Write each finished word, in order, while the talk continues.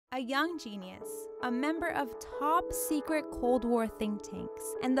A young genius, a member of top-secret Cold War think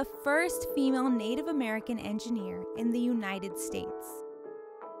tanks, and the first female Native American engineer in the United States.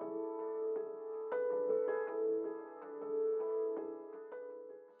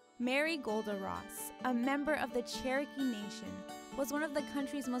 Mary Golda Ross, a member of the Cherokee Nation, was one of the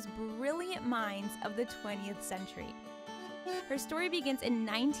country's most brilliant minds of the 20th century. Her story begins in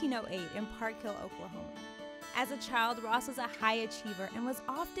 1908 in Park Hill, Oklahoma. As a child, Ross was a high achiever and was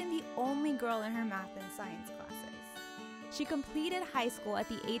often the only girl in her math and science classes. She completed high school at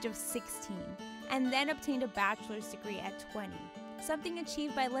the age of 16 and then obtained a bachelor's degree at 20, something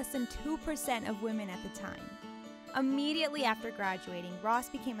achieved by less than 2% of women at the time. Immediately after graduating, Ross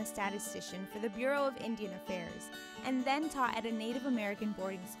became a statistician for the Bureau of Indian Affairs and then taught at a Native American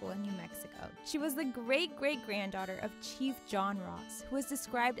boarding school in New Mexico. She was the great-great-granddaughter of Chief John Ross, who was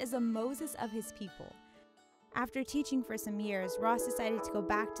described as the Moses of his people. After teaching for some years, Ross decided to go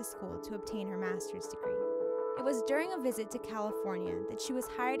back to school to obtain her master's degree. It was during a visit to California that she was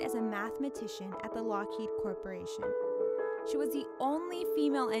hired as a mathematician at the Lockheed Corporation. She was the only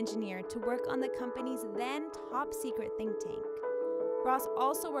female engineer to work on the company's then top-secret think tank. Ross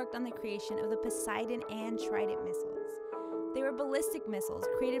also worked on the creation of the Poseidon and Trident missiles. They were ballistic missiles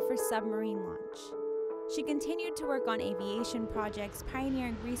created for submarine launch. She continued to work on aviation projects,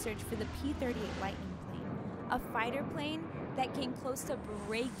 pioneering research for the P-38 Lightning plane, a fighter plane that came close to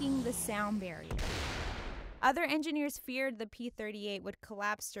breaking the sound barrier. Other engineers feared the P-38 would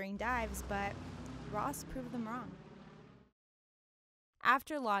collapse during dives, but Ross proved them wrong.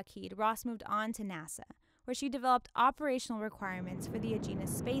 After Lockheed, Ross moved on to NASA, where she developed operational requirements for the Agena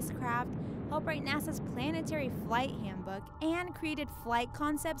spacecraft, helped write NASA's planetary flight handbook, and created flight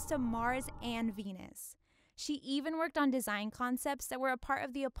concepts to Mars and Venus. She even worked on design concepts that were a part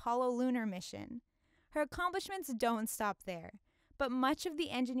of the Apollo lunar mission. Her accomplishments don't stop there, but much of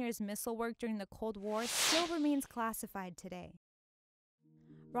the engineer's missile work during the Cold War still remains classified today.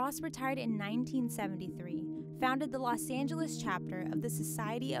 Ross retired in 1973, founded the Los Angeles chapter of the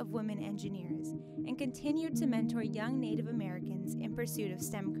Society of Women Engineers, and continued to mentor young Native Americans in pursuit of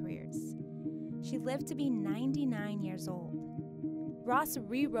STEM careers. She lived to be 99 years old. Ross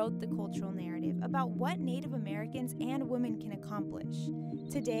rewrote the cultural narrative about what Native Americans and women can accomplish.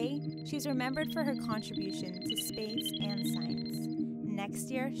 Today, she's remembered for her contribution to space and science.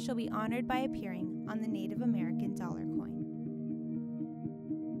 Next year, she'll be honored by appearing on the Native American dollar coin.